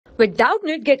With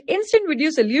Doubtnut, get instant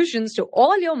video solutions to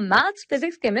all your maths,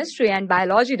 physics, chemistry, and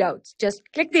biology doubts. Just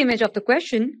click the image of the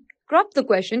question, crop the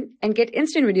question, and get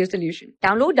instant video solution.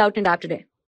 Download Doubtnut app today.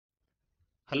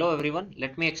 Hello everyone,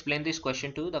 let me explain this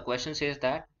question too. The question says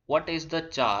that what is the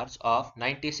charge of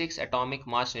 96 atomic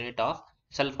mass unit of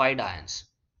sulfide ions?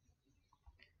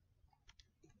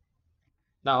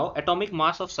 Now atomic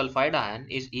mass of sulfide ion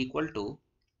is equal to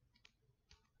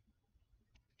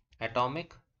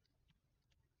atomic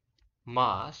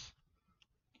mass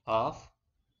of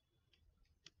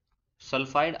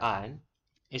sulfide ion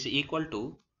is equal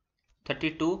to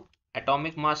 32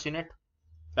 atomic mass unit,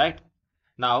 right?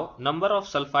 Now number of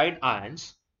sulfide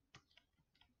ions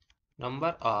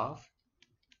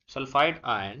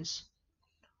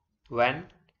when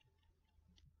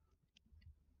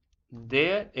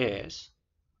there is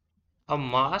a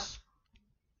mass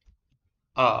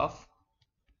of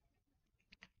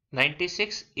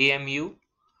 96 AMU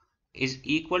is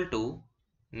equal to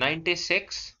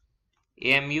 96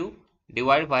 AMU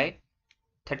divided by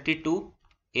 32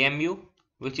 AMU,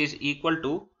 which is equal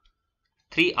to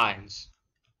 3 ions,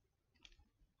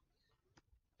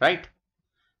 right?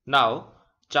 Now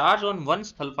charge on one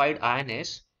sulfide ion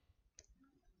is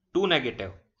 2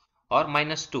 negative or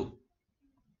minus 2.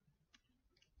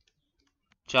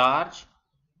 Charge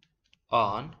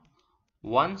on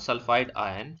one sulfide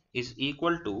ion is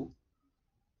equal to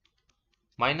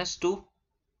minus 2.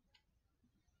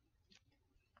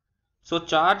 So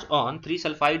charge on 3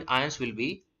 sulfide ions will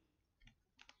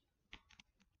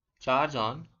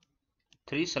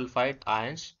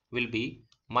be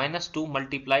minus 2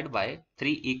 multiplied by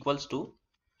 3 equals to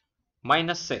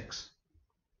minus 6.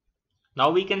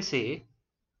 Now we can say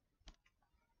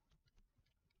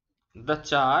the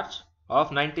charge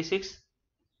of 96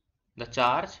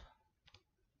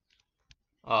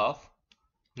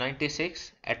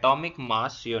 atomic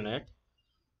mass unit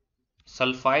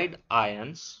sulfide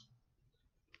ions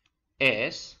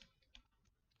is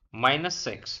minus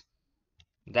 6,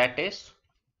 that is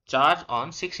charge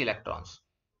on 6 electrons.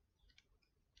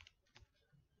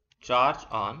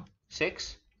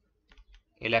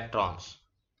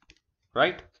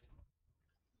 Right?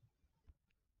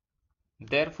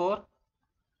 Therefore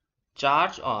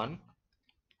charge on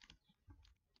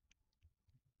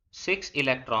 6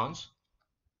 electrons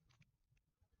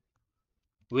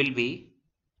will be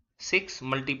 6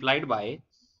 multiplied by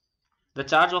the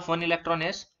charge of 1 electron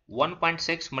is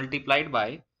 1.6 multiplied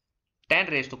by 10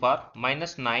 raised to power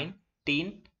minus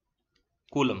 19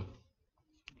 coulomb.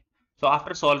 So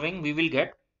after solving we will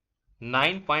get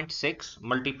 9.6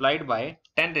 multiplied by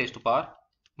 10 raised to power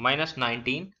minus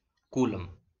 19 coulomb.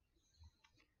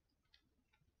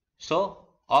 So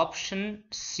option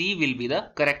C will be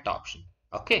the correct option.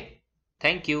 Okay,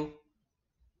 thank you.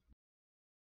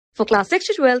 For class 6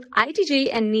 to 12, IIT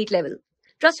JEE and NEET level.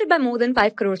 Trusted by more than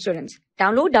 5 crore students.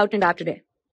 Download Doubtnut app today.